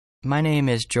My name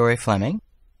is Jory Fleming,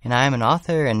 and I am an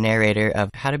author and narrator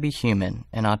of How to Be Human,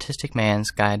 An Autistic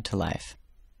Man's Guide to Life.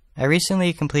 I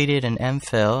recently completed an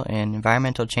MPhil in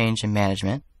Environmental Change and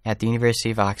Management at the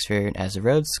University of Oxford as a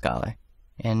Rhodes Scholar,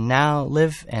 and now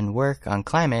live and work on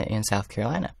climate in South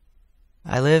Carolina.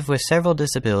 I live with several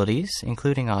disabilities,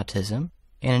 including autism,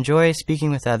 and enjoy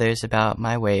speaking with others about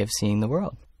my way of seeing the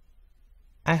world.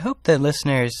 I hope that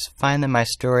listeners find that my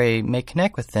story may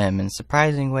connect with them in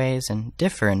surprising ways and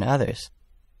differ in others.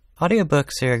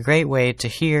 Audiobooks are a great way to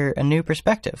hear a new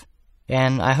perspective,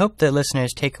 and I hope that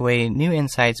listeners take away new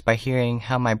insights by hearing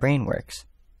how my brain works.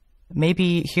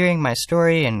 Maybe hearing my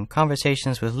story and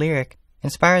conversations with Lyric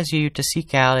inspires you to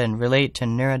seek out and relate to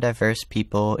neurodiverse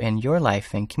people in your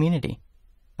life and community.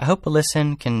 I hope a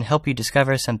listen can help you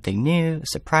discover something new,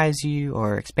 surprise you,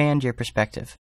 or expand your perspective.